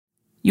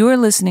You are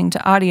listening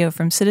to audio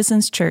from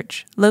Citizens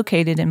Church,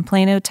 located in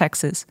Plano,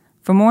 Texas.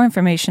 For more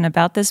information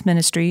about this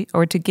ministry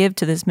or to give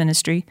to this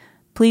ministry,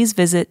 please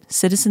visit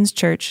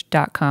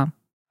citizenschurch.com.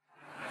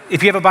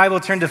 If you have a Bible,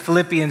 turn to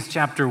Philippians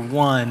chapter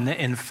 1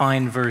 and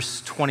find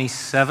verse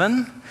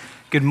 27.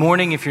 Good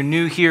morning. If you're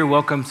new here,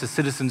 welcome to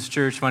Citizens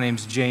Church. My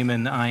name's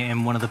Jamin. I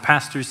am one of the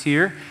pastors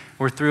here.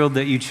 We're thrilled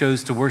that you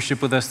chose to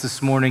worship with us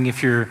this morning.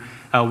 If you're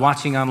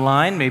watching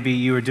online, maybe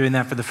you are doing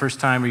that for the first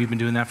time or you've been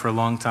doing that for a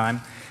long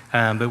time.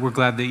 But we're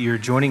glad that you're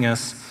joining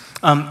us.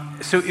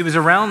 So it was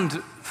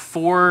around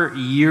 4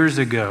 years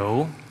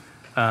ago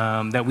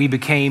that we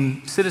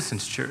became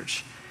Citizens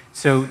Church.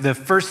 So the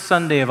first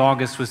Sunday of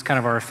August was kind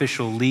of our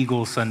official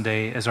legal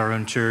Sunday as our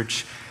own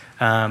church.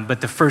 But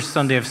the first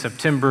Sunday of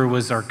September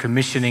was our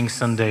commissioning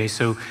Sunday.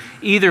 So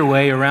either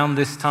way, around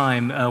this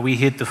time, we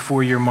hit the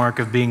 4-year mark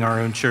of being our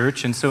own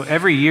church. And so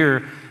every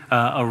year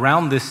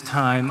around this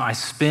time, I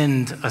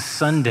spend a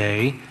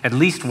Sunday, at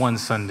least one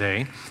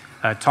Sunday,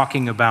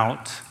 talking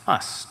about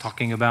us,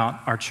 talking about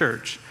our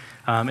church.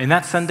 And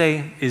that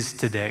Sunday is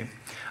today.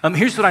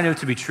 Here's what I know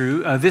to be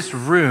true. This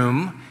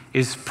room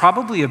is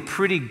probably a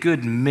pretty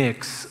good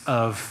mix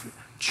of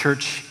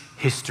church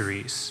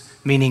histories,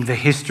 meaning the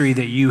history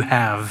that you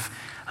have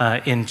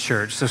in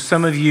church. So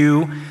some of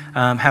you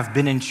have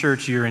been in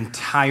church your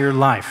entire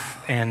life,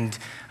 and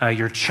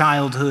your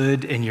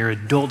childhood and your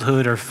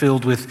adulthood are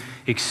filled with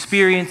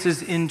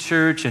experiences in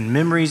church and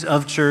memories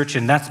of church,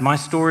 and that's my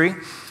story.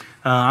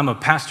 I'm a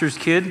pastor's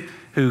kid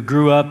who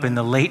grew up in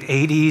the late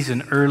 80s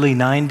and early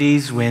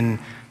 90s when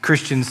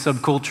Christian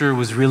subculture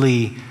was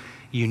really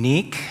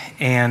unique,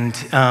 and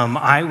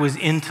I was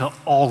into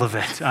all of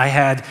it. I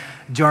had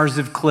jars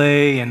of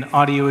clay and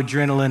audio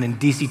adrenaline and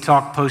DC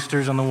Talk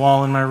posters on the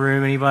wall in my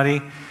room. Anybody?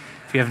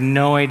 If you have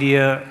no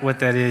idea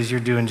what that is,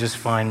 you're doing just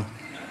fine.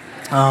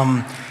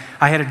 I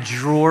had a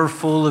drawer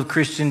full of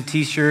Christian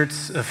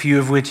t-shirts, a few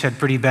of which had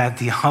pretty bad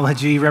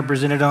theology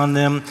represented on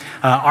them.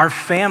 Our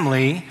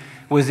family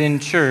was in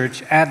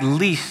church at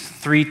least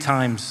 3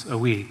 times a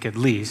week, at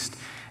least.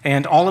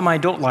 And all of my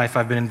adult life,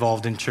 I've been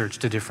involved in church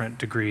to different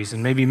degrees.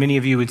 And maybe many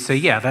of you would say,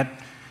 yeah,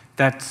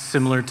 that's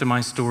similar to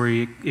my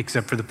story,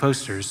 except for the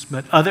posters.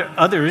 But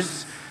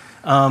others,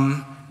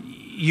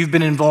 you've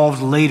been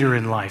involved later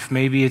in life.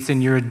 Maybe it's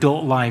in your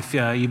adult life,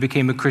 you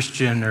became a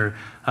Christian,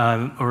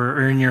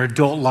 or in your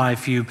adult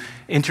life, you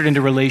entered into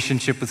a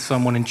relationship with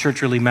someone and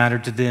church really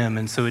mattered to them,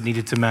 and so it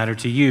needed to matter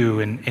to you,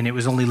 and it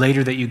was only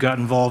later that you got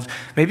involved.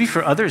 Maybe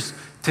for others,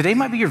 today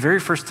might be your very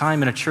first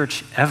time in a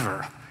church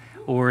ever,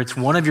 or it's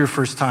one of your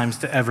first times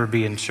to ever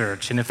be in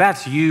church. And if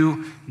that's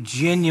you,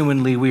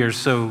 genuinely, we are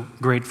so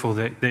grateful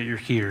that you're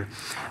here.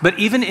 But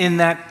even in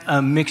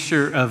that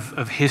mixture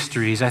of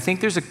histories, I think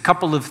there's a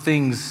couple of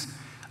things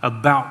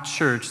about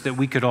church that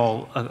we could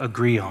all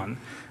agree on.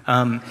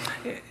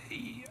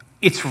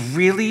 It's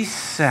really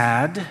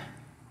sad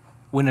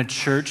when a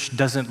church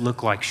doesn't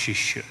look like she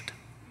should.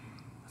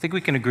 I think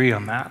we can agree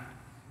on that.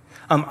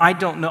 I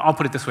don't know, I'll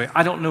put it this way.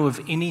 I don't know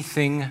of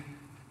anything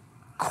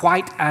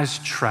quite as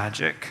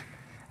tragic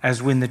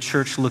as when the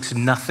church looks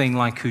nothing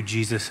like who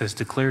Jesus has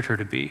declared her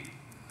to be.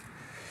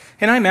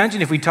 And I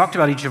imagine if we talked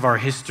about each of our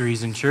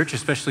histories in church,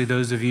 especially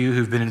those of you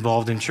who've been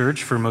involved in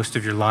church for most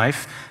of your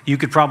life, you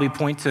could probably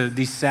point to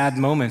these sad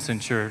moments in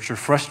church or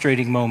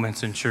frustrating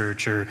moments in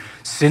church or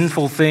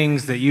sinful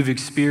things that you've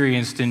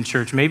experienced in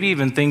church, maybe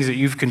even things that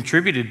you've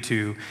contributed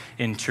to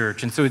in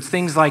church. And so it's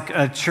things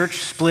like church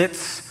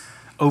splits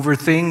over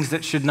things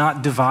that should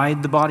not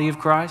divide the body of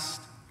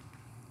Christ,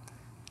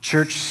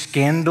 church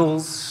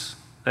scandals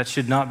that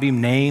should not be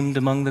named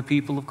among the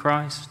people of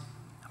Christ,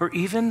 or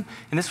even,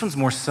 and this one's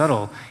more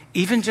subtle,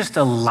 even just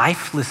a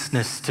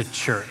lifelessness to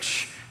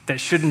church that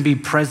shouldn't be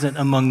present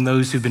among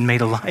those who've been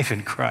made alive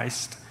in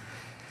Christ.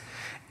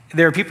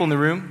 There are people in the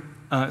room,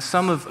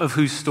 some of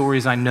whose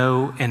stories I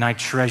know, and I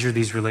treasure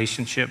these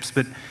relationships,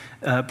 but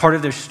part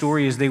of their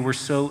story is they were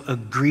so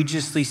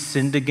egregiously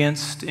sinned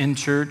against in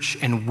church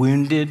and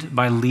wounded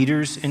by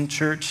leaders in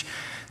church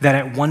that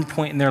at one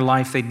point in their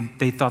life,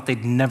 they thought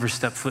they'd never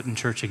step foot in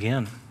church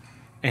again.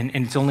 And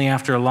it's only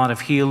after a lot of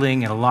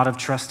healing and a lot of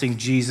trusting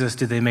Jesus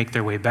did they make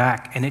their way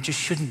back. And it just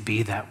shouldn't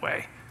be that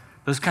way.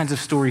 Those kinds of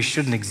stories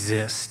shouldn't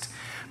exist.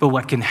 But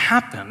what can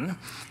happen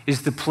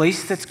is the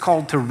place that's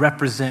called to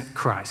represent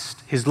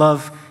Christ, his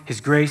love, his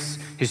grace,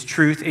 his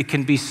truth, it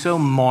can be so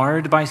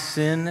marred by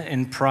sin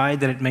and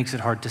pride that it makes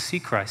it hard to see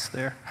Christ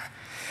there.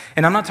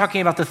 And I'm not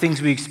talking about the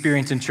things we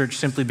experience in church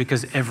simply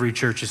because every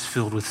church is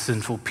filled with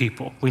sinful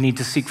people. We need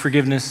to seek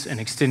forgiveness and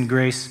extend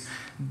grace.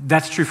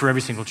 That's true for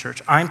every single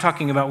church. I'm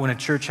talking about when a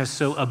church has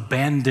so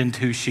abandoned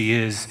who she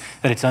is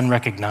that it's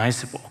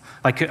unrecognizable.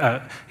 Like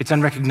it's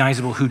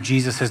unrecognizable who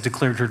Jesus has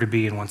declared her to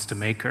be and wants to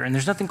make her. And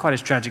there's nothing quite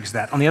as tragic as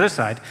that. On the other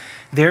side,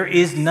 there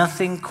is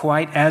nothing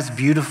quite as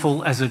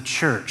beautiful as a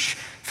church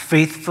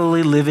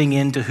faithfully living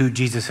into who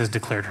Jesus has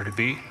declared her to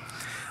be.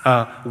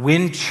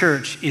 When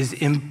church is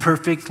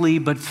imperfectly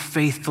but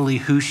faithfully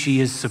who she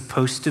is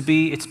supposed to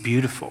be, it's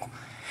beautiful.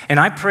 And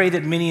I pray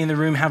that many in the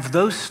room have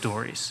those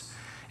stories.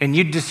 And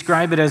you'd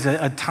describe it as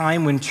a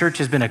time when church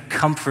has been a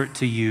comfort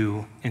to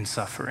you in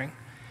suffering,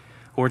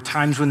 or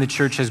times when the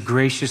church has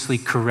graciously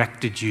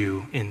corrected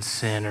you in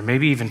sin, or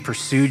maybe even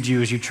pursued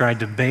you as you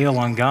tried to bail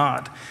on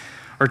God,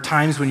 or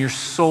times when your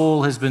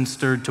soul has been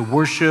stirred to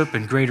worship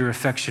and greater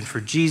affection for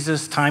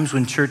Jesus, times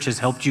when church has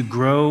helped you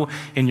grow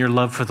in your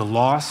love for the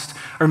lost,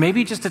 or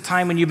maybe just a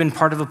time when you've been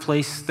part of a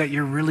place that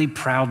you're really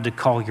proud to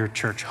call your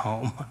church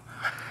home.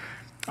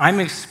 I'm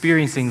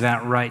experiencing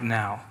that right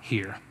now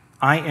here.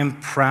 I am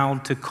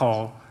proud to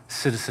call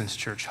Citizens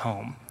Church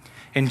home.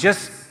 And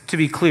just to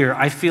be clear,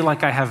 I feel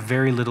like I have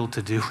very little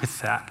to do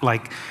with that.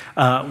 Like,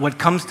 what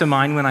comes to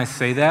mind when I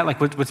say that,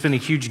 like what's been a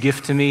huge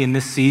gift to me in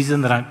this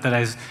season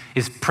that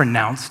is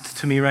pronounced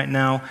to me right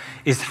now,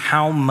 is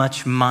how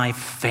much my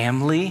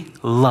family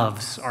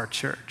loves our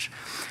church.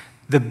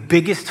 The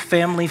biggest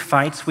family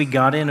fights we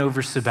got in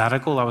over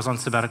sabbatical, I was on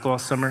sabbatical all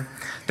summer.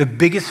 The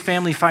biggest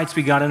family fights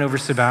we got in over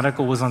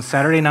sabbatical was on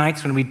Saturday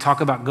nights when we'd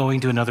talk about going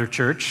to another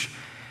church,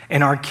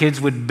 and our kids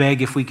would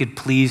beg if we could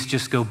please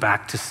just go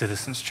back to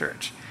Citizens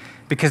Church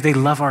because they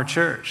love our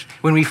church.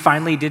 When we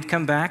finally did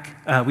come back,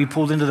 we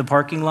pulled into the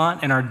parking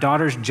lot and our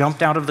daughters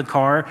jumped out of the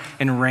car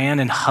and ran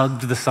and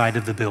hugged the side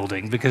of the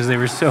building because they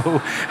were so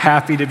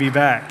happy to be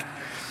back.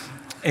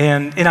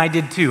 And I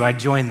did too. I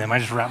joined them. I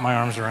just wrapped my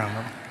arms around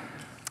them.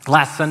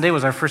 Last Sunday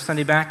was our first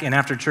Sunday back, and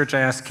after church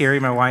I asked Carrie,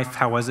 my wife,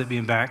 how was it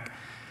being back?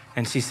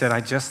 And she said,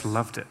 I just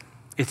loved it.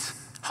 It's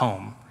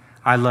home.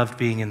 I loved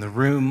being in the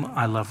room.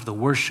 I loved the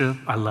worship.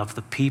 I loved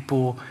the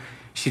people.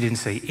 She didn't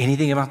say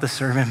anything about the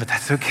sermon, but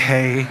that's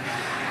okay.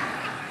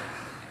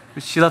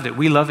 But she loved it.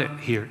 We love it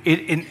here.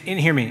 And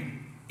hear me,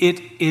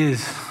 it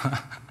is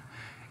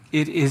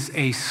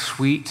a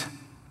sweet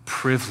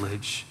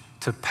privilege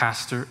to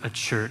pastor a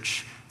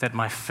church that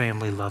my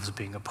family loves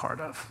being a part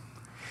of.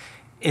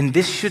 And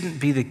this shouldn't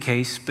be the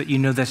case, but you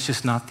know that's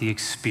just not the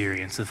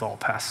experience of all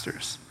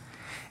pastors.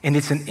 And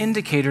it's an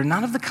indicator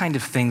not of the kind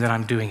of thing that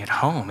I'm doing at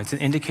home. It's an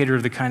indicator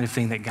of the kind of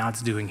thing that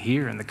God's doing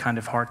here and the kind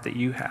of heart that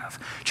you have.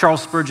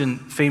 Charles Spurgeon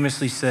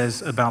famously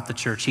says about the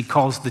church, he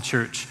calls the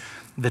church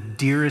the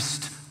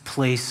dearest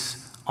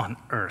place on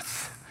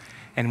earth.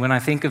 And when I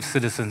think of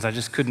Citizens, I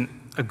just couldn't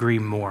agree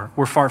more.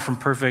 We're far from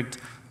perfect.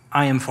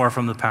 I am far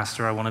from the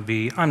pastor I want to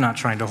be. I'm not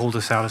trying to hold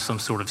us out as some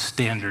sort of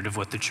standard of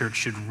what the church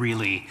should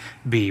really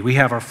be. We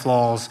have our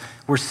flaws.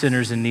 We're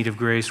sinners in need of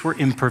grace. We're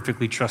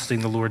imperfectly trusting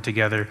the Lord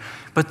together.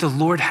 But the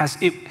Lord has,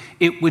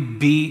 it would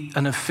be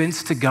an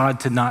offense to God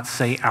to not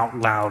say out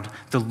loud,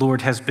 the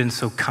Lord has been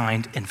so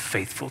kind and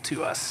faithful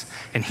to us.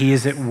 And he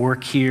is at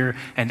work here.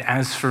 And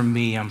as for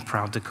me, I'm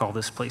proud to call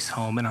this place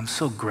home. And I'm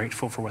so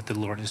grateful for what the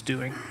Lord is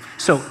doing.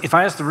 So if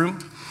I ask the room,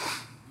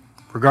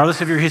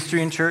 regardless of your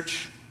history in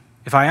church,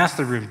 if I ask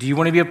the room, do you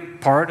want to be a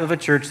part of a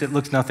church that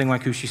looks nothing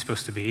like who she's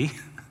supposed to be?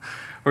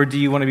 Or do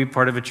you want to be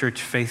part of a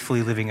church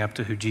faithfully living up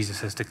to who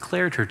Jesus has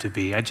declared her to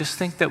be? I just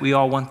think that we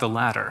all want the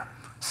latter.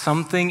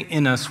 Something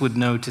in us would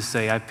know to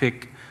say, I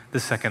pick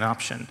the second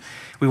option.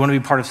 We want to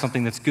be part of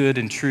something that's good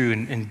and true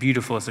and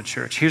beautiful as a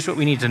church. Here's what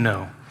we need to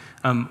know.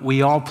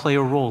 We all play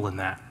a role in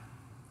that.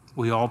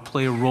 We all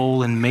play a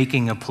role in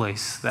making a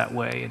place that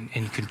way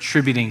and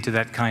contributing to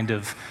that kind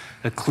of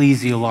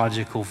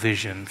ecclesiological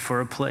vision for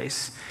a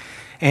place.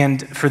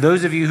 And for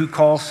those of you who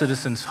call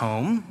Citizens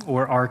home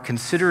or are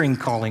considering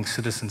calling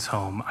Citizens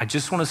home, I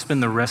just want to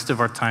spend the rest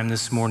of our time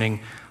this morning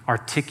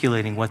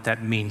articulating what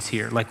that means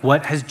here. Like,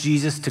 what has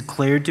Jesus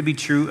declared to be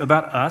true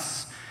about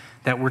us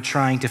that we're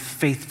trying to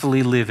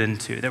faithfully live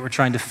into, that we're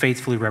trying to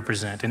faithfully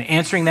represent? And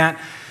answering that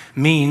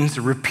means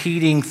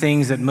repeating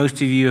things that most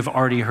of you have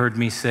already heard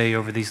me say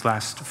over these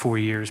last 4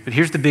 years. But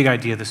here's the big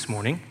idea this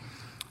morning.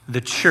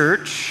 The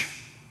church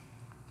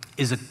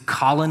is a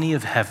colony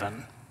of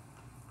heaven.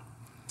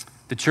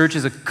 The church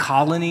is a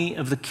colony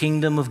of the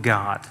kingdom of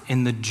God.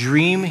 And the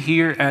dream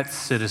here at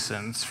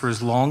Citizens, for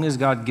as long as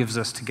God gives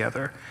us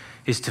together,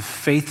 is to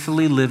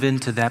faithfully live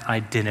into that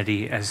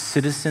identity as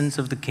citizens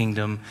of the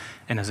kingdom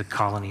and as a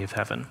colony of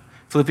heaven.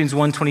 Philippians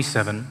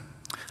 1:27.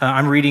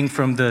 I'm reading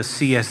from the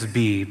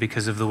CSB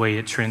because of the way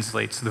it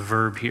translates the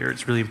verb here.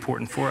 It's really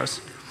important for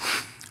us.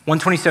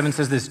 1:27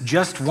 says this,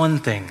 just one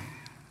thing.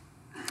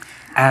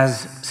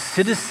 As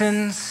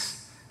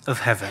citizens of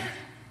heaven,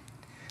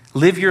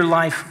 live your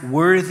life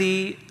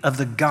worthy of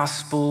the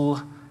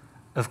gospel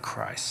of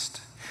Christ.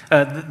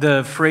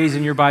 The phrase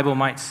in your Bible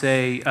might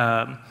say,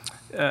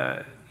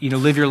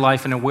 live your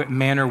life in a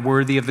manner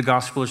worthy of the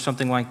gospel or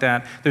something like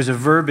that. There's a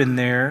verb in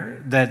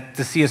there that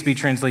the CSB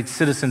translates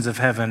citizens of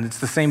heaven. It's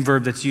the same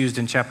verb that's used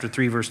in chapter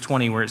 3, verse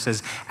 20, where it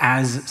says,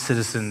 as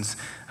citizens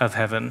of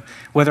heaven.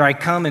 Whether I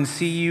come and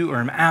see you or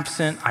am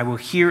absent, I will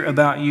hear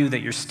about you,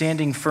 that you're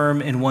standing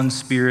firm in one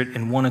spirit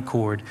and one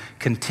accord,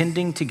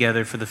 contending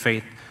together for the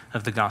faith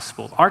of the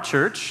gospel. Our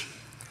church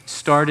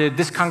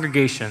this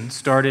congregation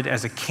started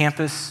as a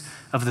campus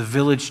of the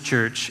Village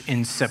Church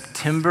in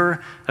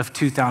September of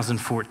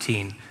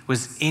 2014.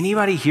 Was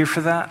anybody here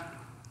for that?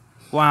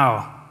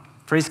 Wow,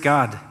 praise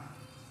God.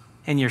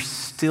 And you're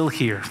still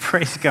here,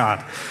 praise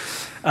God.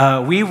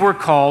 We were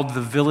called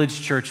the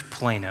Village Church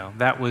Plano.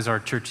 That was our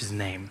church's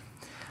name.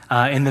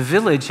 And the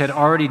Village had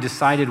already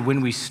decided when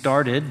we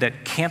started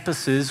that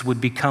campuses would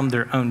become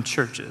their own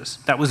churches.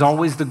 That was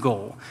always the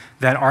goal,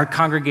 that our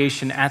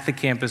congregation at the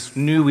campus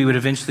knew we would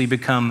eventually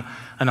become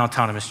an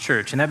autonomous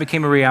church. And that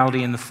became a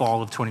reality in the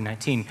fall of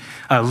 2019.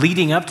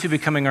 Leading up to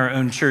becoming our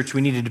own church, we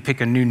needed to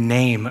pick a new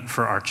name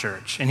for our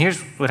church. And here's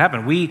what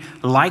happened. We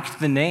liked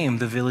the name,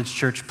 the Village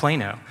Church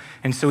Plano.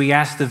 And so we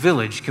asked the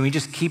Village, can we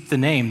just keep the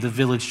name, the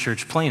Village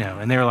Church Plano?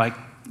 And they were like,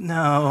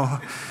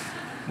 no,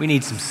 we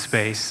need some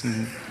space.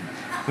 And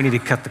we need to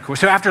cut the cord.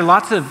 So after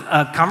lots of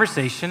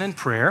conversation and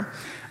prayer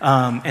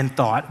and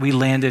thought, we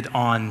landed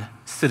on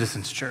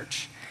Citizens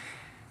Church.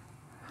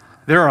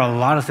 There are a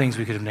lot of things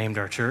we could have named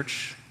our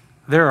church.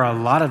 There are a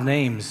lot of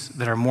names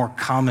that are more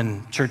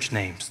common church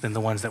names than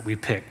the ones that we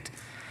picked.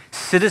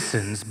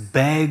 Citizens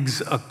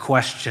begs a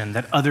question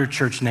that other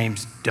church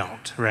names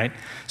don't, right?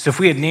 So if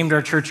we had named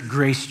our church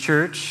Grace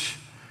Church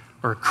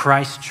or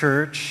Christ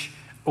Church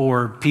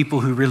or People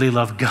Who Really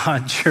Love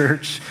God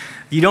Church,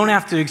 you don't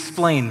have to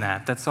explain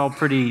that. That's all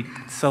pretty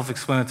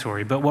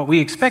self-explanatory. But what we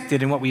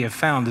expected and what we have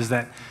found is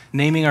that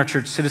naming our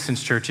church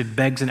Citizens Church, it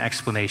begs an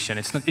explanation.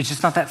 It's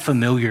just not that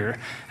familiar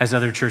as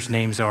other church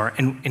names are.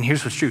 And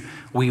here's what's true.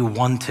 We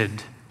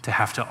wanted to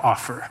have to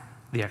offer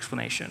the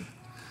explanation.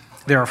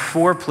 There are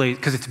 4 places,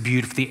 because it's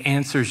beautiful. The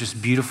answer is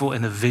just beautiful,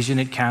 and the vision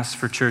it casts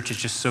for church is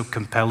just so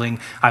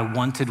compelling.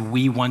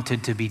 We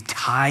wanted to be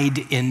tied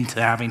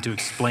into having to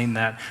explain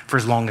that for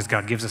as long as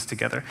God gives us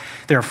together.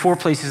 There are 4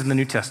 places in the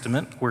New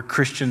Testament where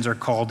Christians are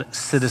called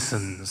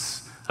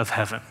citizens of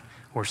heaven,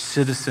 or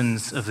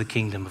citizens of the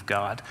kingdom of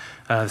God.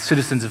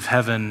 Citizens of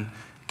heaven,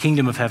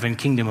 kingdom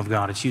of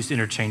God. It's used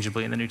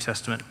interchangeably in the New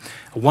Testament.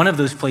 One of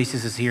those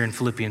places is here in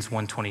Philippians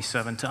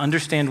 1:27. To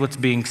understand what's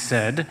being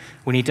said,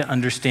 we need to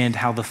understand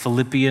how the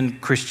Philippian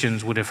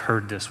Christians would have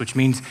heard this, which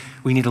means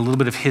we need a little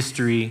bit of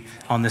history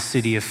on the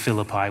city of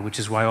Philippi, which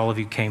is why all of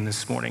you came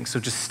this morning. So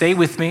just stay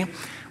with me.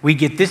 We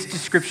get this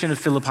description of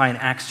Philippi in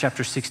Acts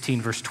chapter 16,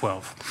 verse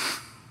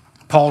 12.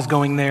 Paul's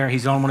going there.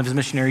 He's on one of his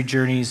missionary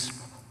journeys.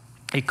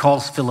 He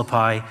calls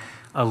Philippi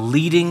a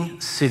leading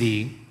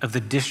city of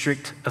the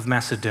district of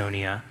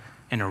Macedonia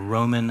and a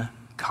Roman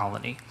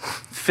colony.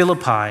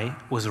 Philippi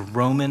was a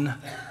Roman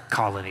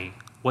colony.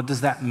 What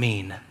does that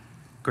mean?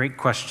 Great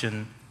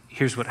question.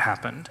 Here's what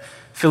happened.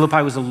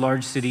 Philippi was a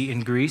large city in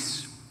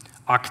Greece.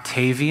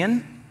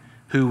 Octavian,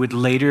 who would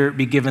later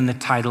be given the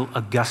title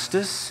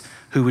Augustus,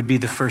 who would be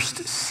the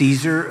first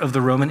Caesar of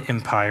the Roman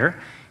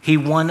Empire, he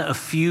won a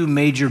few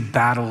major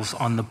battles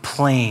on the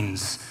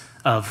plains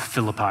of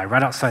Philippi,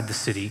 right outside the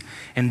city.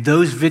 And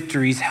those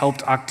victories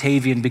helped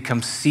Octavian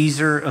become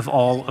Caesar of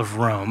all of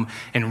Rome.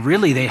 And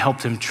really, they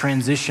helped him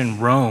transition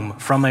Rome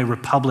from a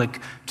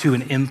republic to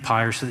an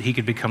empire so that he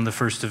could become the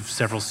first of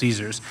several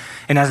Caesars.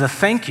 And as a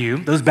thank you,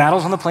 those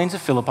battles on the plains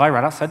of Philippi,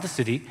 right outside the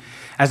city,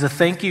 as a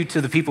thank you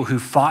to the people who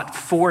fought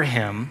for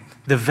him,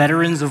 the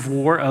veterans of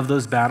war of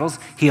those battles,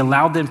 he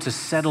allowed them to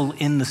settle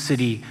in the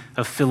city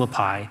of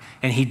Philippi,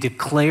 and he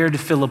declared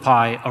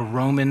Philippi a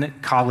Roman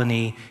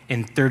colony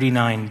in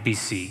 39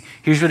 BC.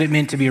 Here's what it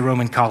meant to be a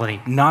Roman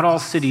colony. Not all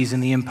cities in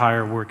the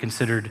empire were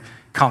considered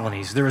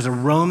colonies. There was a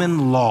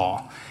Roman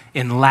law.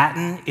 In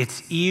Latin,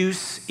 it's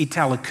ius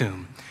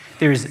italicum.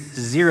 There is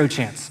 0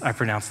 chance I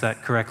pronounced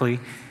that correctly,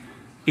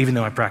 even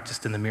though I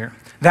practiced in the mirror.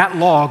 That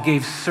law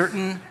gave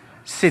certain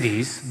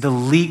cities the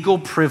legal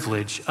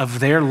privilege of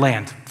their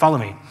land. Follow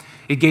me.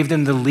 It gave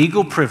them the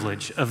legal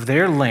privilege of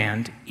their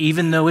land,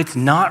 even though it's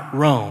not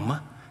Rome,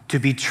 to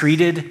be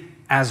treated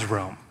as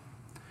Rome.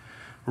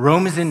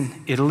 Rome is in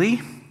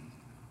Italy.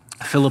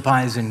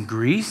 Philippi is in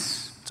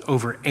Greece. It's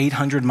over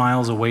 800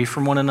 miles away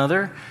from one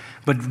another.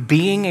 But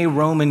being a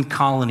Roman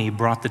colony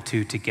brought the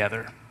two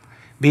together.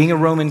 Being a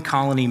Roman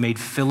colony made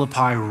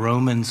Philippi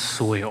Roman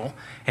soil.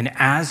 And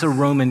as a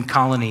Roman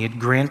colony, it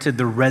granted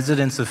the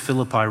residents of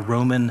Philippi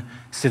Roman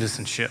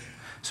citizenship.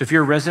 So if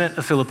you're a resident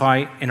of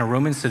Philippi and a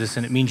Roman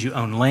citizen, it means you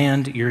own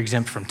land, you're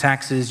exempt from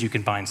taxes, you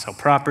can buy and sell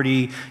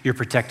property, you're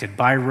protected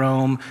by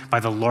Rome, by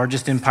the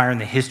largest empire in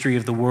the history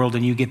of the world,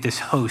 and you get this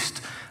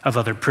host of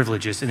other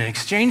privileges. And in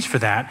exchange for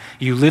that,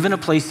 you live in a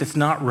place that's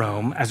not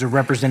Rome. As a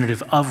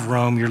representative of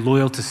Rome, you're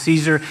loyal to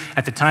Caesar.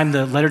 At the time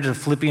the letter to the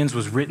Philippians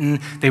was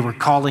written, they were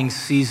calling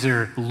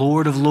Caesar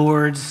Lord of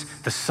Lords,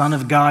 the Son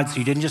of God. So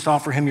you didn't just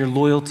offer him your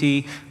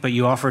loyalty, but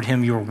you offered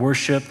him your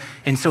worship.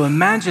 And so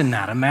imagine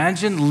that.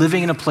 Imagine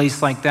living in a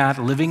place like that,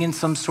 living in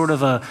some sort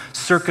of a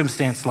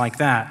circumstance like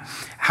that,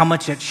 how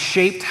much it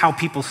shaped how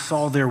people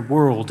saw their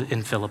world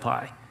in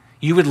Philippi.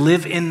 You would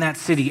live in that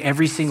city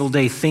every single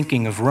day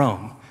thinking of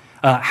Rome.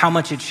 How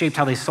much it shaped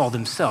how they saw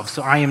themselves.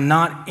 So I am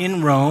not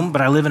in Rome,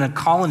 but I live in a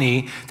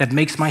colony that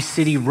makes my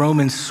city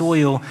Roman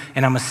soil,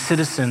 and I'm a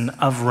citizen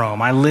of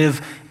Rome. I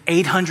live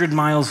 800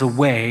 miles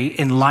away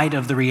in light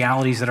of the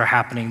realities that are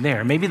happening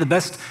there. Maybe the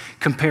best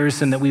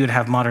comparison that we would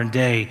have modern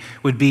day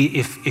would be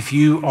if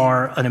you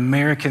are an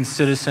American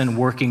citizen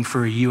working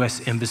for a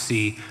U.S.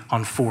 embassy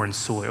on foreign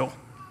soil.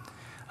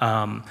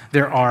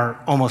 There are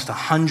almost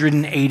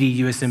 180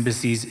 U.S.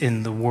 embassies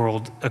in the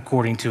world,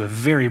 according to a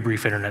very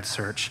brief internet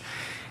search.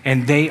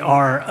 And they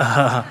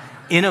are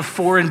in a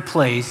foreign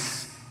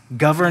place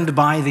governed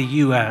by the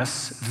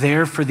U.S.,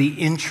 there for the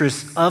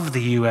interests of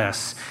the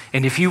U.S.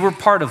 And if you were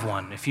part of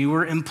one, if you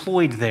were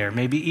employed there,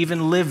 maybe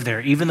even lived there,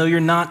 even though you're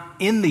not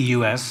in the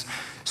U.S.,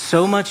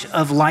 so much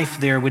of life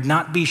there would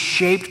not be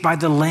shaped by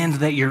the land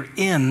that you're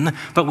in,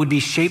 but would be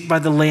shaped by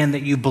the land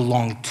that you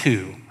belong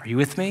to. Are you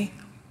with me?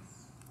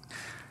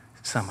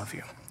 Some of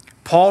you.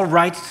 Paul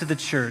writes to the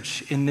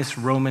church in this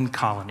Roman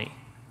colony,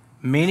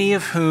 many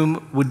of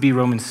whom would be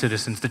Roman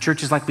citizens. The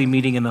church is likely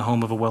meeting in the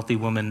home of a wealthy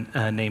woman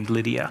named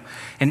Lydia.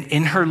 And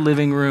in her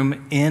living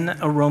room in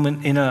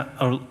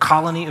a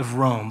colony of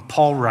Rome,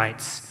 Paul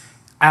writes,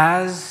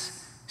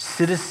 as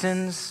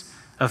citizens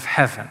of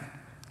heaven,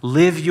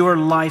 live your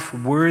life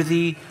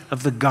worthy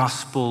of the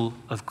gospel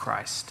of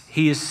Christ.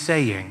 He is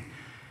saying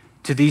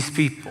to these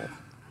people,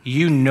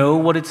 you know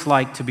what it's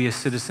like to be a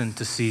citizen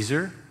to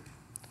Caesar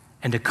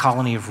and a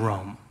colony of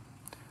Rome.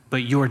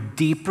 But your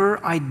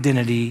deeper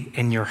identity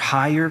and your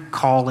higher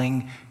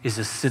calling is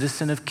a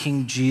citizen of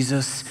King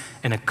Jesus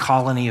and a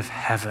colony of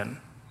heaven.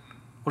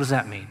 What does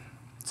that mean?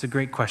 It's a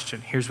great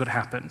question. Here's what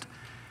happened.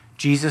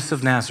 Jesus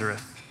of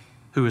Nazareth,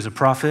 who is a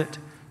prophet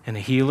and a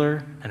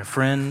healer and a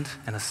friend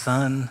and a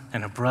son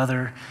and a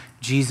brother,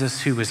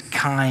 Jesus who was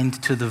kind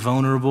to the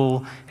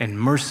vulnerable and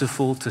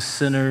merciful to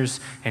sinners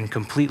and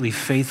completely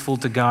faithful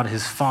to God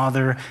his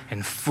Father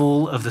and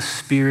full of the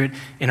Spirit.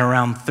 In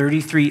around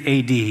 33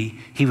 AD,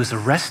 he was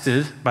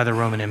arrested by the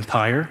Roman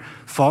Empire,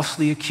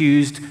 falsely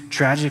accused,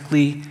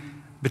 tragically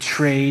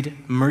betrayed,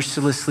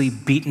 mercilessly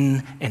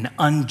beaten, and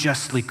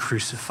unjustly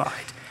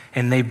crucified.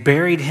 And they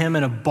buried him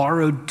in a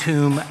borrowed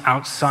tomb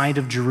outside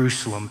of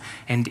Jerusalem.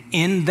 And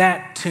in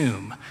that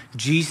tomb,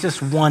 Jesus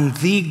won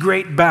the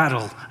great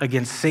battle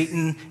against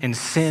Satan and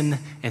sin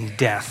and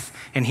death.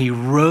 And he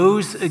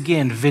rose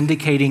again,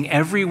 vindicating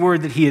every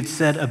word that he had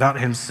said about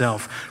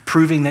himself,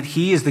 proving that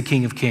he is the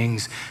King of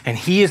Kings and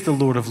he is the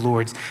Lord of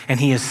Lords. And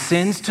he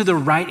ascends to the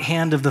right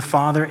hand of the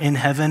Father in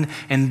heaven,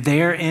 and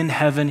there in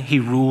heaven he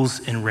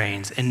rules and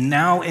reigns. And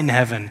now in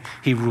heaven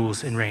he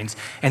rules and reigns.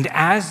 And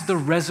as the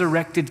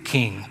resurrected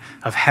King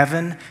of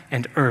heaven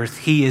and earth,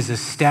 he is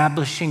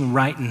establishing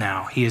right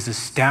now, he is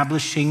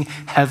establishing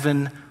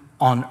heaven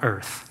on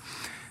earth.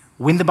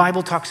 When the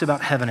Bible talks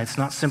about heaven, it's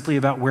not simply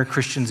about where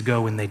Christians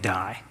go when they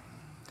die,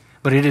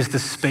 but it is the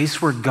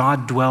space where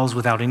God dwells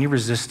without any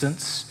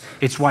resistance.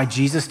 It's why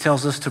Jesus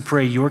tells us to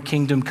pray, your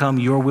kingdom come,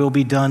 your will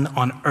be done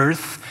on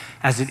earth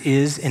as it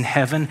is in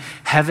heaven.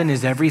 Heaven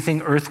is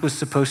everything earth was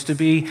supposed to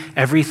be,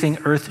 everything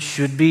earth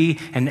should be,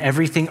 and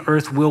everything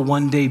earth will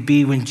one day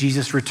be when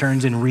Jesus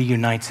returns and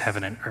reunites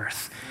heaven and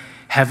earth.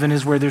 Heaven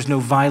is where there's no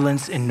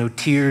violence and no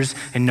tears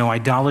and no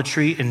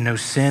idolatry and no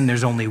sin.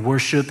 There's only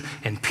worship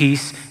and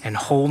peace and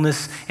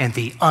wholeness and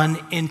the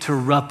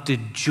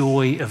uninterrupted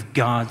joy of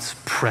God's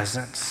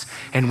presence.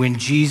 And when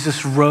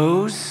Jesus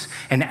rose,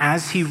 and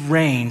as he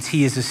reigns,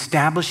 he is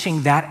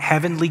establishing that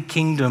heavenly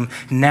kingdom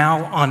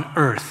now on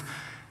earth.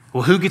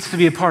 Well, who gets to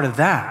be a part of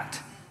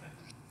that?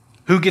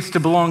 Who gets to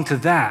belong to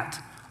that?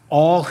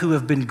 All who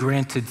have been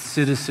granted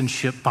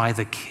citizenship by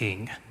the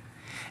King.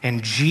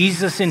 And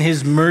Jesus, in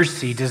his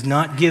mercy, does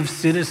not give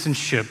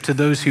citizenship to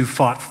those who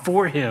fought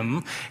for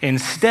him.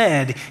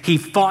 Instead, he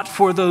fought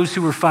for those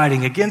who were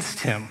fighting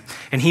against him.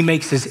 And he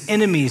makes his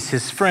enemies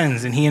his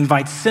friends, and he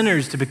invites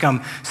sinners to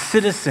become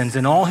citizens.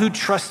 And all who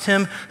trust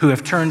him, who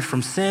have turned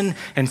from sin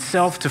and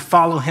self to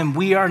follow him,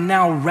 we are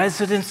now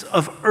residents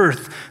of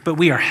earth, but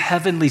we are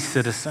heavenly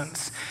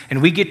citizens.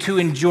 And we get to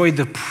enjoy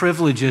the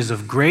privileges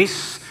of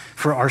grace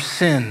for our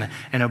sin,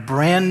 and a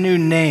brand new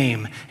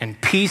name, and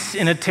peace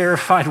in a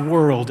terrified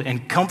world,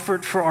 and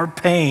comfort for our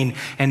pain,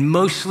 and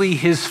mostly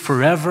his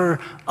forever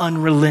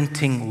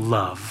unrelenting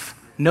love.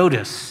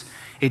 Notice,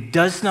 it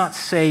does not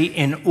say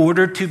in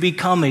order to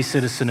become a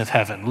citizen of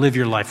heaven, live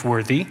your life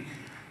worthy.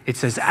 It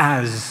says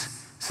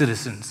as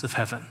citizens of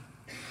heaven.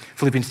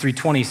 Philippians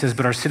 3:20 says,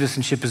 but our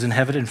citizenship is in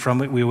heaven, and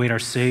from it we await our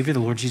Savior,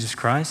 the Lord Jesus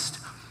Christ.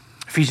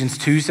 Ephesians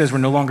 2 says we're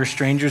no longer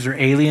strangers or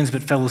aliens,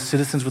 but fellow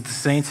citizens with the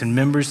saints and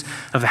members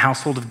of the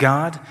household of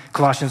God.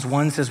 Colossians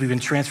 1 says we've been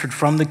transferred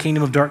from the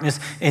kingdom of darkness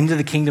into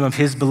the kingdom of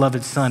his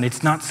beloved Son.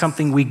 It's not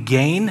something we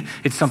gain,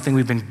 it's something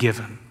we've been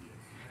given.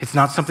 It's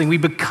not something we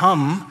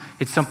become,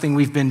 it's something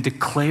we've been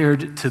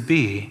declared to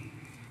be.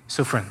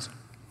 So friends,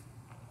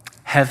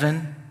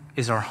 heaven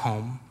is our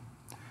home.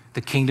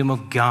 The kingdom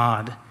of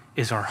God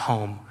is our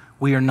home.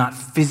 We are not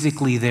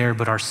physically there,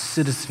 but our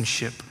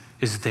citizenship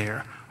is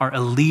there. Our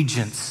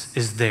allegiance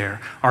is there.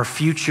 Our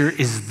future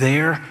is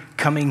there,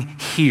 coming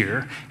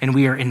here. And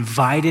we are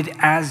invited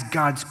as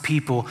God's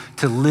people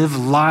to live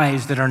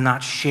lives that are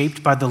not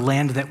shaped by the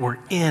land that we're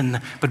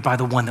in, but by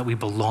the one that we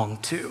belong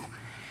to.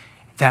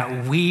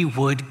 That we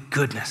would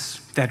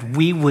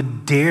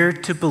dare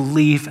to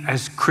believe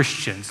as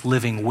Christians,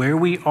 living where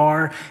we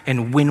are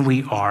and when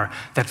we are,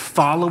 that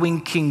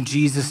following King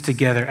Jesus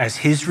together as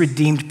his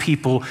redeemed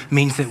people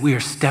means that we are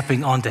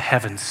stepping onto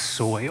heaven's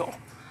soil.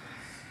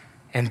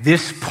 And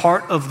this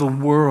part of the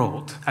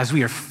world, as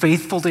we are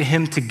faithful to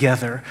him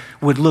together,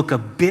 would look a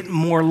bit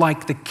more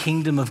like the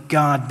kingdom of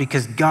God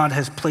because God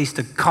has placed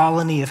a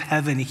colony of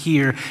heaven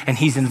here, and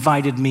he's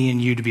invited me and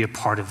you to be a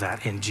part of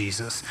that in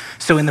Jesus.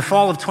 So in the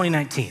fall of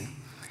 2019,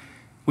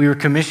 we were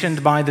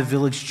commissioned by the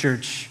Village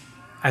Church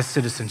as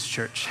Citizens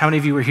Church. How many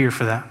of you were here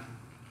for that?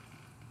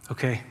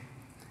 Okay.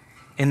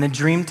 And the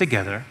dream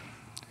together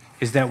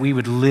is that we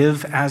would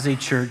live as a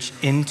church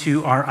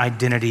into our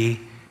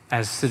identity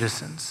as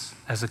citizens,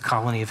 as a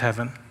colony of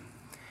heaven.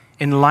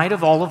 In light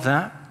of all of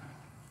that,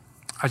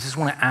 I just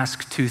want to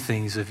ask two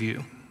things of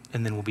you,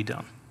 and then we'll be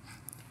done.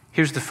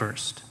 Here's the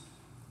first.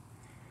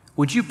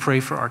 Would you pray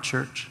for our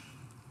church?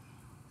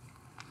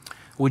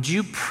 Would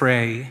you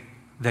pray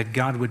that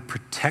God would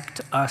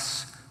protect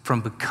us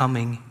from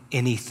becoming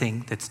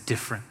anything that's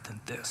different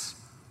than this?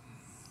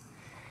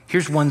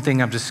 Here's one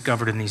thing I've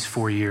discovered in these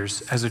 4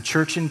 years. As a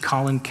church in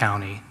Collin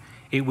County,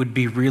 it would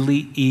be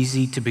really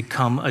easy to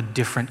become a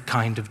different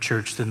kind of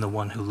church than the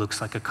one who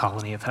looks like a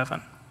colony of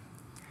heaven.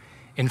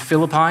 In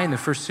Philippi in the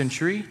first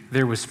century,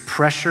 there was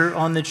pressure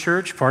on the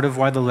church, part of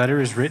why the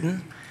letter is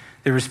written.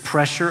 There was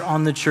pressure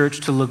on the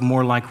church to look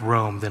more like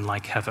Rome than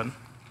like heaven.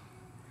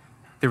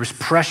 There was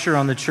pressure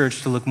on the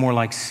church to look more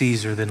like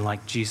Caesar than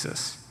like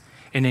Jesus.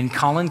 And in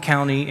Collin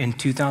County in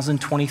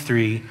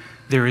 2023,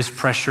 there is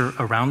pressure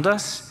around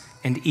us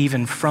and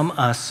even from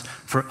us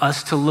for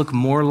us to look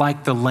more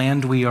like the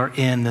land we are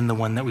in than the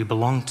one that we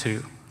belong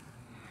to.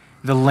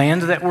 The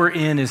land that we're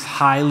in is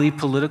highly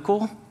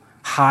political,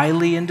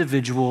 highly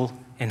individual,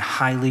 and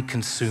highly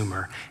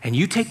consumer. And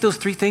you take those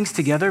three things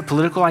together,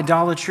 political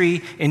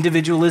idolatry,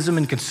 individualism,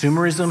 and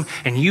consumerism,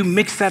 and you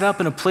mix that up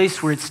in a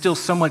place where it's still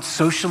somewhat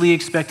socially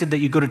expected that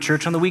you go to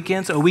church on the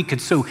weekends, we could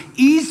so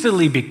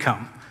easily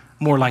become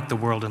more like the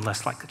world and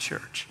less like the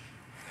church.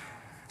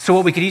 So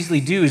what we could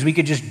easily do is we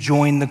could just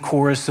join the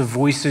chorus of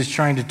voices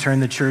trying to turn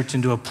the church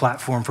into a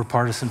platform for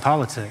partisan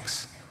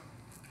politics.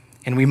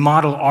 And we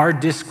model our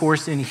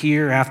discourse in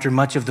here after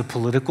much of the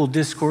political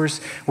discourse,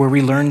 where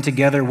we learn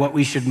together what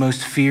we should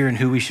most fear and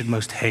who we should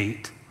most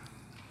hate.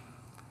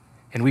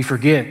 And we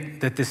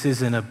forget that this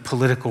isn't a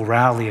political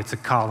rally, it's a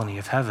colony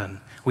of heaven.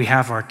 We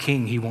have our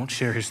king, he won't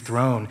share his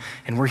throne,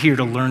 and we're here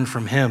to learn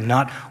from him,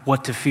 not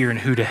what to fear and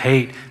who to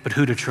hate, but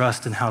who to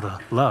trust and how to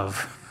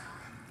love.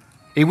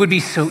 It would be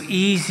so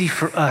easy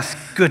for us,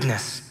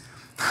 goodness,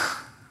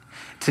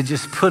 to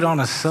just put on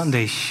a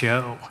Sunday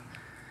show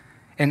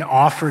and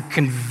offer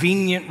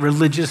convenient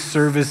religious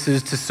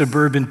services to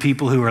suburban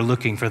people who are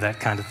looking for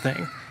that kind of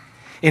thing.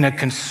 In a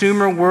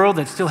consumer world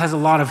that still has a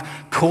lot of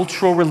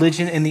cultural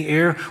religion in the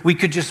air, we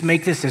could just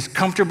make this as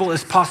comfortable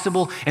as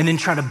possible and then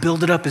try to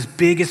build it up as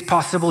big as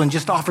possible and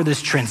just offer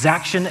this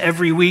transaction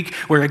every week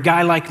where a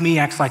guy like me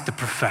acts like the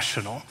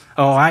professional.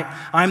 Oh,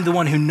 I'm the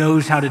one who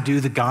knows how to do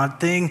the God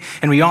thing,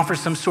 and we offer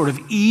some sort of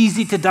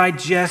easy to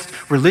digest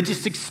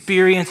religious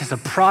experience as a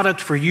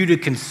product for you to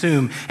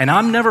consume. And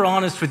I'm never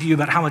honest with you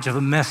about how much of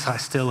a mess I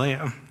still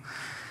am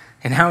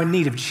and how in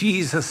need of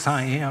Jesus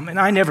I am. And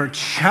I never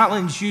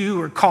challenge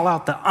you or call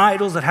out the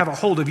idols that have a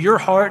hold of your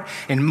heart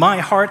and my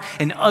heart.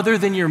 And other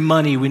than your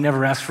money, we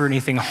never ask for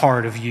anything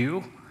hard of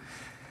you.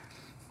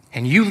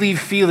 And you leave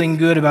feeling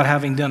good about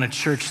having done a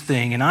church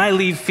thing. And I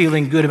leave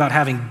feeling good about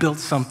having built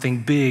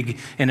something big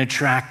and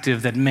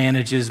attractive that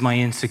manages my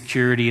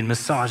insecurity and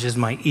massages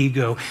my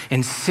ego.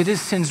 And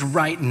Citizens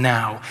right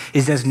now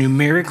is as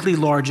numerically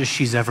large as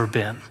she's ever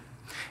been.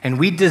 And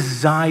we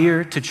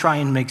desire to try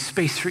and make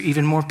space for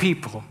even more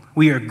people.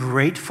 We are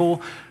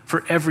grateful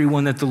for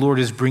everyone that the Lord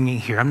is bringing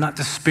here. I'm not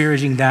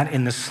disparaging that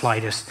in the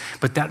slightest,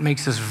 but that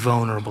makes us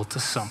vulnerable to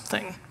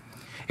something.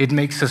 It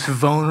makes us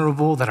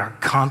vulnerable that our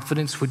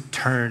confidence would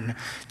turn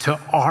to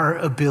our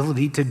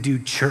ability to do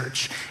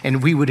church,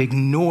 and we would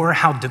ignore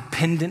how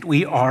dependent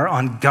we are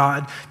on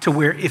God to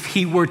where if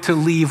he were to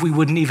leave, we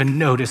wouldn't even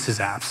notice his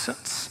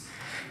absence.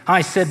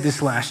 I said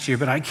this last year,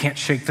 but I can't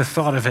shake the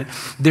thought of it.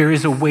 There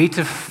is a way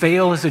to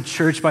fail as a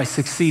church by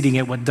succeeding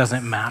at what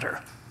doesn't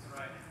matter.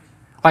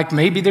 Like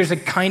maybe there's a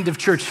kind of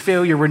church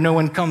failure where no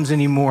one comes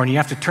anymore and you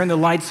have to turn the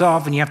lights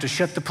off and you have to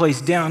shut the place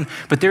down.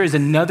 But there is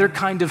another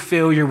kind of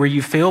failure where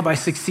you fail by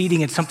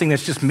succeeding at something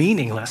that's just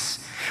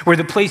meaningless, where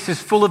the place is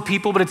full of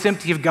people, but it's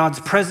empty of God's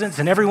presence,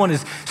 and everyone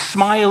is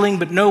smiling,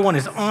 but no one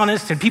is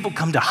honest, and people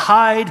come to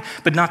hide,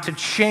 but not to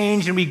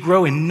change, and we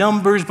grow in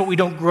numbers, but we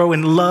don't grow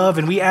in love,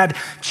 and we add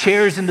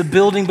chairs in the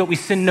building, but we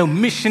send no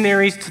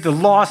missionaries to the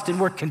lost, and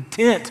we're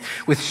content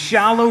with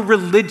shallow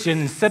religion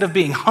instead of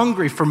being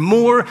hungry for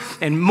more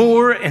and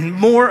more and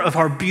more of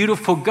our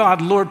beautiful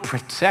God. Lord,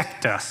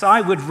 protect us.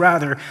 I would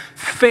rather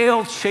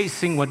fail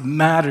chasing what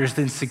matters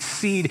than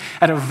succeed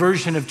at a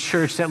version of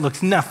church that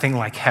looks nothing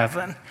like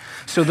heaven.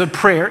 So the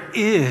prayer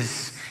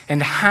is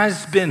and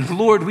has been,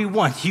 Lord, we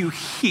want you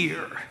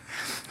here.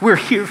 We're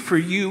here for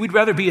you. We'd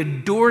rather be a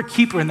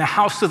doorkeeper in the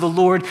house of the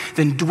Lord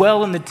than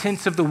dwell in the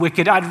tents of the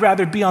wicked. I'd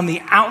rather be on the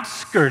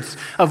outskirts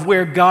of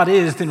where God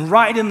is than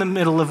right in the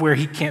middle of where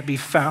he can't be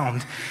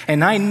found.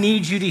 And I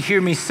need you to hear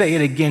me say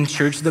it again,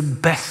 church. The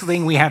best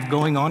thing we have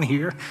going on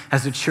here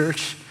as a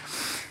church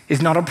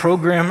is not a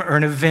program or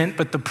an event,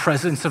 but the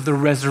presence of the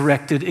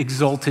resurrected,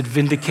 exalted,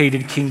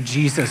 vindicated King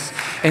Jesus.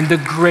 And the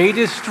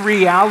greatest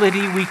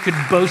reality we could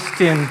boast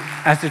in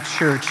as a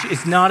church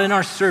is not in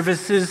our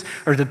services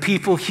or the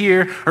people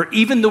here or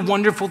even the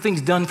wonderful things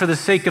done for the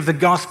sake of the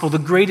gospel. The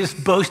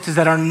greatest boast is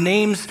that our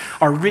names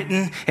are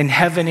written in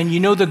heaven. And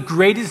you know, the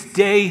greatest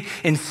day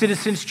in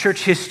Citizens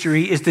Church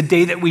history is the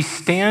day that we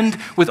stand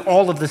with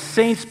all of the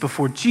saints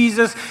before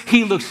Jesus.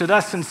 He looks at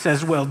us and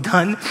says, well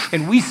done.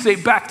 And we say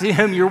back to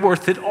him, you're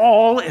worth it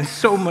all and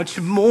so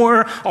much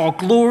more. All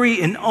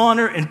glory and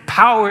honor and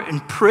power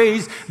and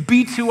praise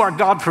be to our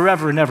God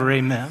forever and ever.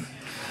 Amen.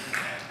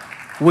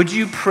 Would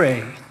you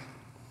pray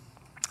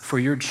for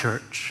your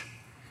church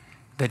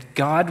that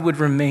God would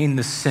remain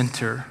the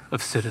center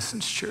of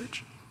Citizens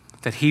Church,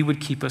 that he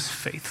would keep us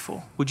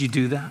faithful? Would you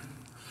do that?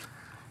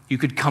 You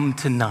could come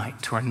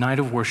tonight to our night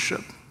of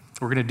worship.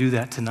 We're going to do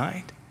that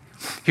tonight.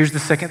 Here's the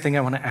second thing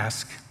I want to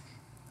ask.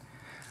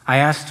 I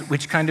asked,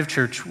 which kind of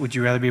church would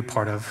you rather be a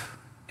part of?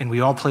 And we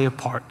all play a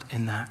part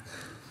in that.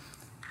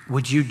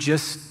 Would you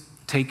just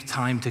take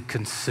time to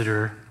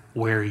consider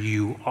where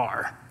you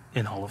are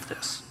in all of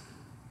this?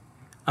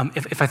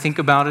 If I think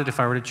about it, if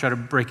I were to try to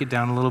break it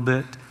down a little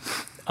bit,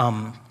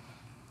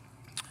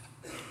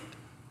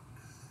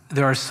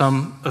 there are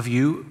some of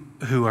you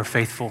who are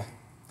faithful,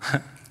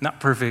 not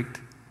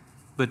perfect,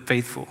 but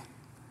faithful,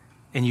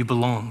 and you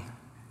belong,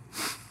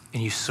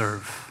 and you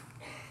serve,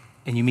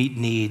 and you meet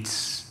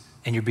needs,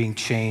 and you're being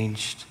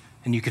changed,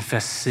 and you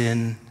confess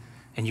sin,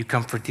 and you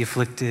comfort the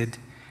afflicted.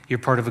 You're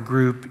part of a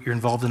group, you're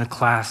involved in a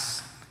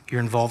class, you're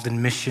involved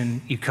in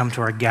mission, you come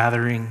to our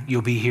gathering,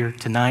 you'll be here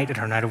tonight at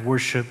our night of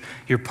worship,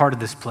 you're part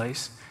of this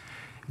place.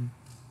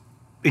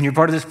 And you're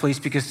part of this place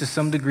because to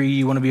some degree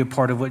you want to be a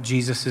part of what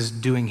Jesus is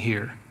doing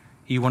here.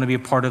 You want to be a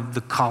part of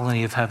the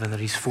colony of heaven that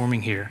he's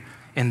forming here.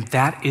 And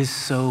that is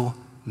so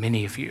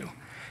many of you.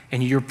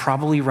 And you're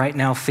probably right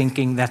now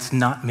thinking that's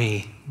not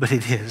me, but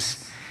it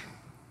is.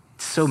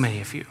 So many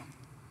of you.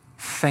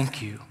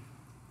 Thank you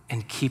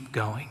and keep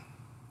going.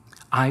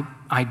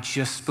 I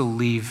just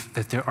believe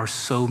that there are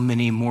so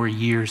many more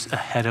years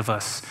ahead of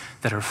us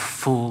that are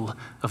full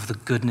of the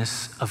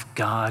goodness of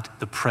God,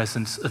 the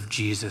presence of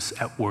Jesus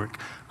at work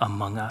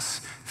among us.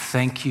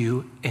 Thank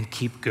you and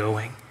keep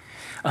going.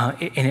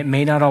 And it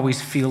may not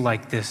always feel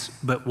like this,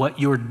 but what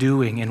you're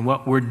doing and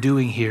what we're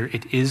doing here,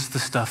 it is the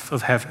stuff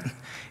of heaven.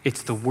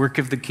 It's the work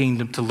of the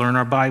kingdom to learn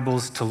our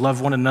Bibles, to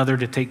love one another,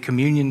 to take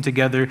communion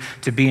together,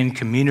 to be in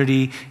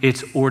community.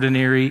 It's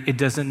ordinary. It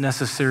doesn't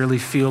necessarily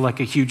feel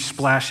like a huge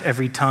splash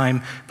every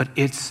time, but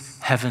it's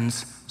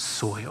heaven's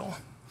soil.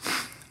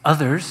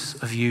 Others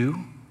of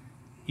you,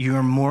 you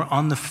are more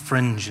on the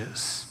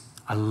fringes.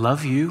 I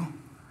love you,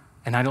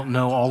 and I don't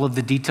know all of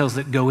the details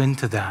that go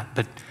into that,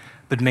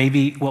 but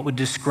maybe what would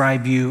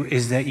describe you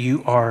is that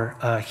you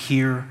are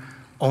here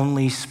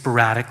only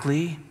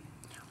sporadically,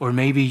 or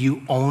maybe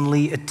you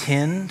only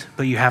attend,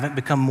 but you haven't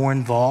become more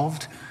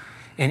involved,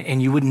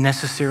 and you wouldn't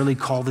necessarily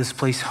call this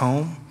place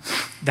home.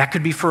 That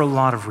could be for a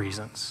lot of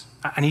reasons.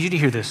 I need you to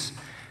hear this.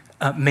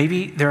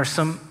 Maybe there are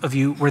some of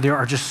you where there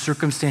are just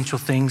circumstantial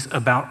things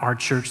about our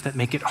church that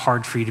make it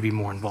hard for you to be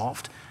more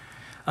involved.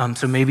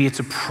 So maybe it's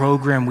a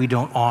program we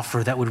don't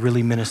offer that would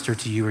really minister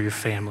to you or your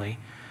family.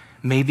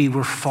 Maybe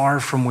we're far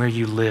from where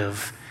you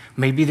live.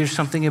 Maybe there's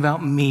something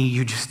about me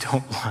you just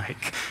don't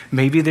like.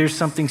 Maybe there's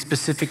something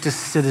specific to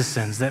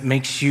Citizens that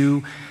makes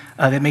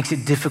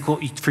it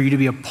difficult for you to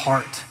be a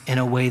part in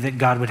a way that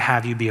God would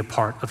have you be a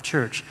part of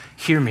church.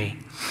 Hear me.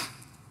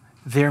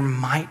 There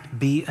might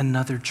be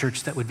another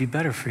church that would be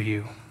better for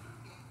you.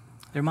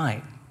 There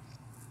might.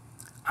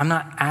 I'm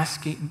not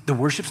asking, the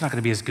worship's not going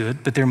to be as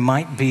good, but there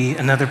might be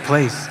another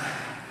place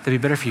that'd be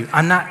better for you.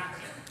 I'm not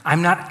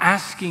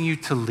asking you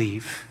to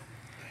leave.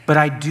 But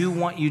I do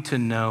want you to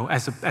know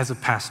as a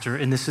pastor,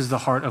 and this is the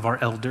heart of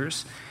our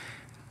elders,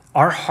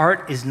 our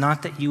heart is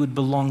not that you would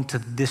belong to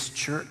this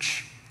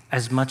church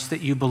as much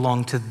that you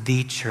belong to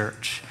the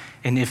church.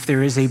 And if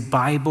there is a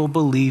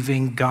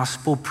Bible-believing,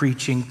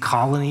 gospel-preaching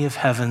colony of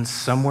heaven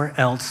somewhere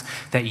else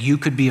that you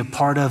could be a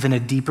part of in a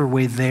deeper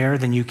way there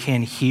than you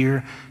can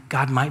here,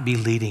 God might be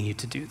leading you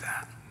to do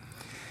that.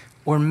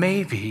 Or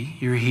maybe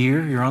you're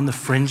here, you're on the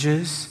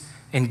fringes,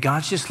 and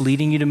God's just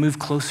leading you to move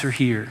closer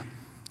here,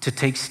 to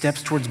take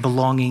steps towards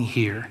belonging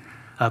here,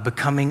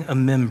 becoming a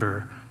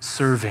member,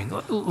 serving.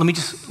 Let me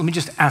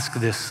just ask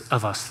this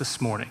of us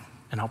this morning,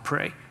 and I'll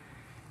pray.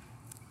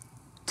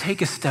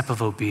 Take a step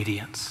of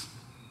obedience.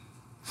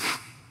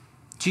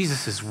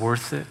 Jesus is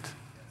worth it.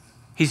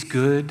 He's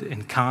good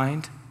and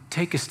kind.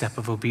 Take a step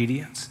of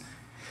obedience.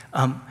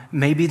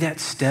 Maybe that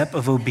step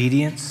of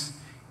obedience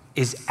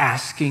is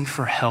asking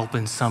for help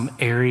in some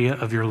area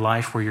of your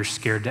life where you're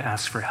scared to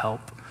ask for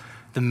help.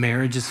 The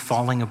marriage is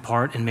falling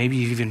apart, and maybe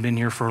you've even been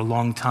here for a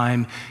long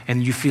time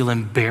and you feel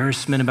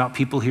embarrassment about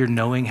people here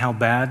knowing how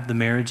bad the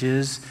marriage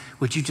is.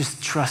 Would you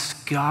just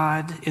trust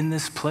God in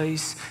this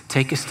place?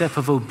 Take a step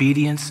of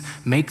obedience,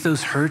 make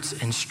those hurts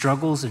and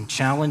struggles and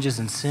challenges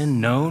and sin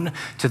known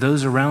to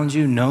those around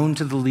you, known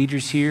to the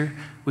leaders here.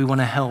 We want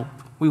to help.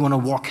 We want to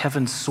walk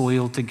heaven's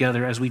soil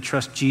together as we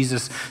trust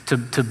Jesus to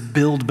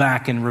build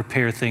back and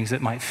repair things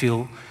that might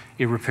feel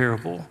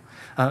irreparable.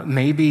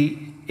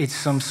 Maybe it's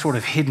some sort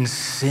of hidden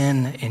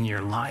sin in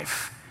your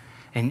life.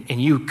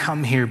 And you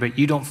come here, but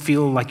you don't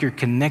feel like you're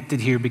connected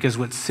here because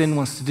what sin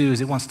wants to do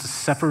is it wants to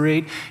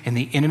separate, and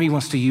the enemy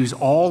wants to use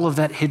all of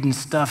that hidden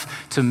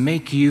stuff to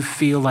make you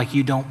feel like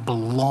you don't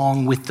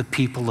belong with the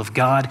people of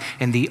God.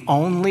 And the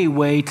only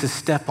way to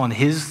step on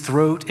his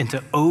throat and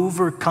to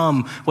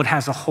overcome what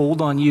has a hold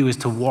on you is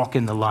to walk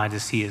in the light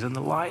as he is in the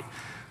light,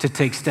 to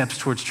take steps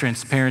towards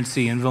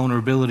transparency and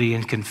vulnerability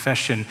and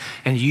confession.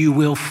 And you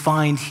will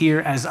find here,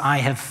 as I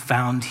have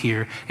found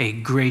here, a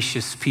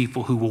gracious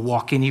people who will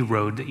walk any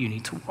road that you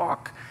need to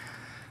walk.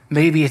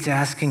 Maybe it's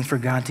asking for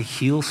God to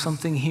heal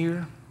something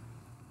here.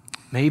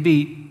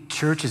 Maybe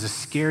church is a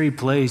scary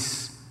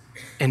place,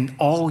 and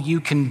all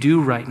you can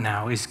do right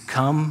now is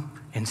come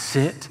and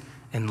sit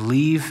and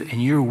leave,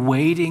 and you're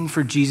waiting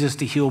for Jesus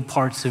to heal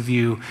parts of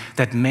you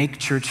that make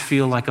church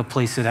feel like a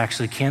place that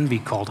actually can be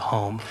called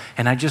home.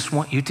 And I just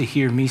want you to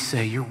hear me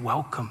say, you're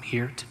welcome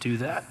here to do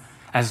that,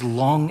 as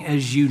long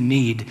as you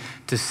need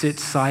to sit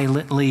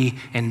silently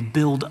and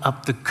build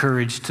up the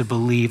courage to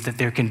believe that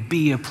there can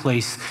be a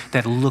place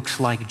that looks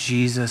like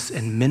Jesus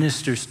and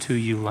ministers to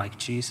you like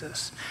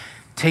Jesus.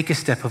 Take a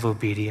step of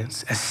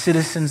obedience. As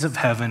citizens of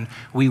heaven,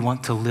 we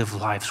want to live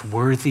lives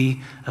worthy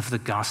of the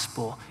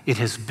gospel. It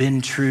has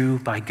been true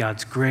by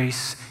God's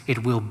grace.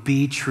 It will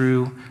be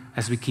true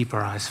as we keep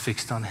our eyes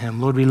fixed on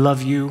him. Lord, we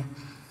love you.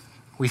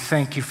 We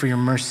thank you for your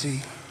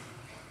mercy.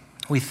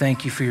 We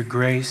thank you for your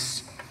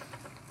grace.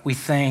 We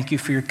thank you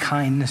for your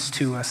kindness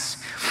to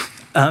us.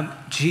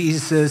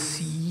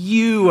 Jesus,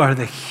 you are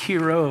the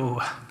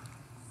hero.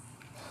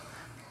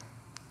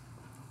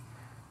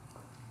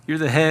 You're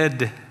the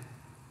head.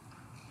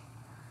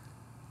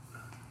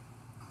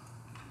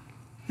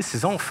 This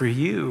is all for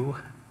you.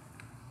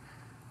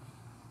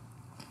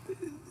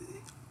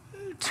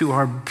 To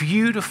our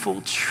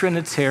beautiful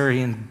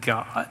Trinitarian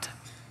God,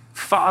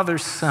 Father,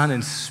 Son,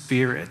 and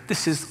Spirit,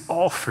 this is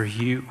all for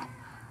you.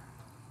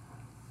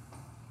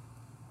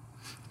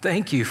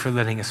 Thank you for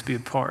letting us be a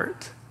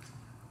part.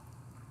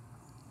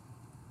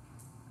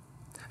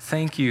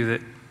 Thank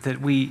you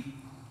that we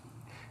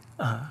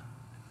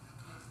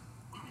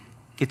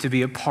get to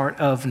be a part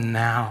of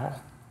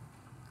now.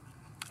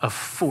 A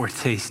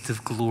foretaste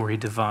of glory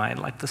divine,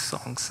 like the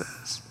song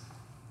says.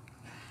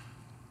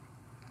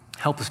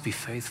 Help us be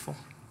faithful.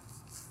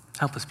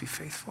 Help us be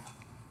faithful.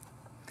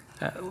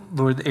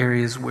 Lord, the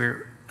areas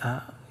where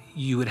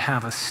you would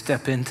have us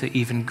step into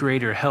even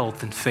greater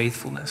health and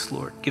faithfulness,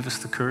 Lord, give us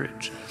the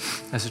courage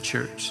as a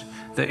church.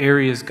 The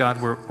areas,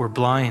 God, we're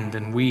blind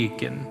and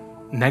weak and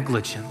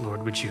negligent,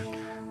 Lord, would you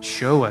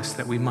show us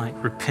that we might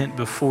repent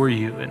before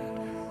you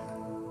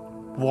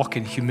and walk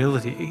in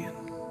humility.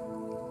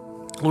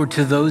 Lord,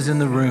 to those in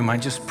the room, I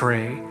just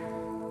pray,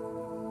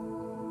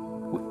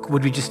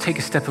 would we just take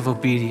a step of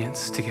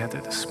obedience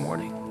together this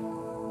morning?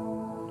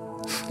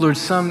 Lord,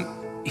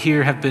 some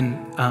here have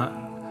been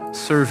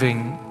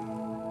serving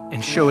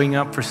and showing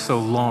up for so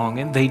long,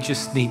 and they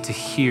just need to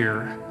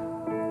hear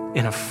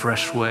in a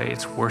fresh way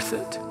it's worth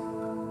it.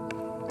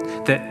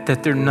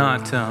 That they're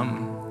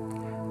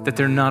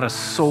not a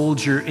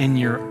soldier in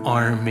your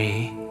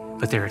army,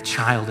 but they're a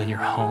child in your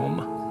home,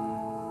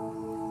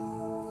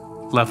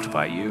 loved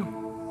by you,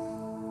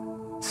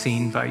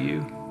 seen by you.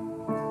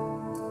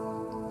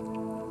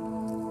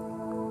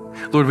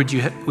 Lord, would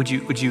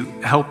you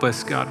help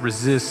us, God,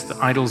 resist the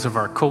idols of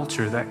our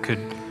culture that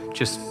could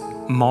just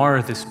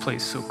mar this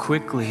place so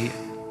quickly,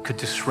 could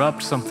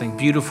disrupt something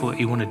beautiful that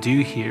you want to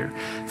do here.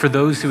 For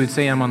those who would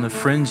say, I'm on the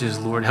fringes,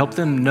 Lord, help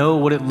them know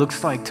what it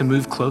looks like to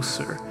move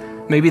closer.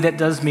 Maybe that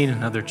does mean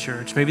another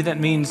church. Maybe that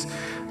means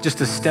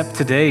just a step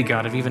today,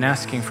 God, of even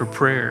asking for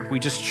prayer. We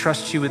just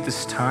trust you at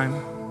this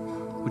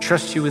time. We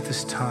trust you at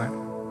this time.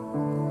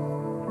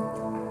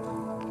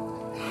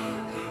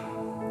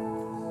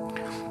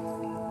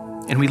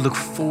 And we look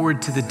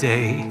forward to the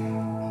day,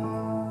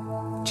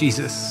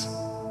 Jesus,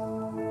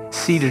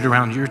 seated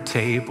around your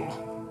table,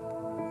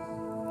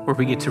 where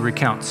we get to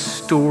recount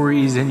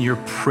stories in your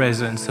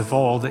presence of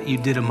all that you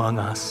did among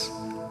us.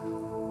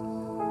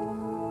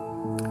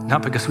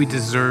 Not because we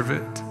deserve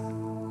it,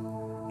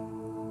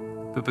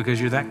 but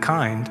because you're that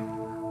kind.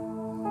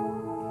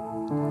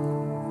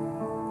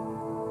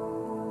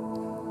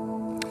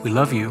 We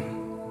love you.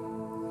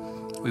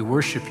 We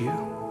worship you.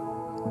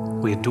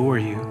 We adore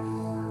you.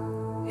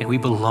 And we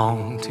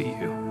belong to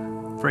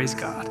you. Praise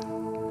God.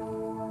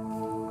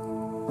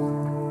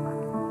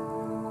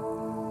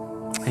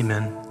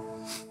 Amen.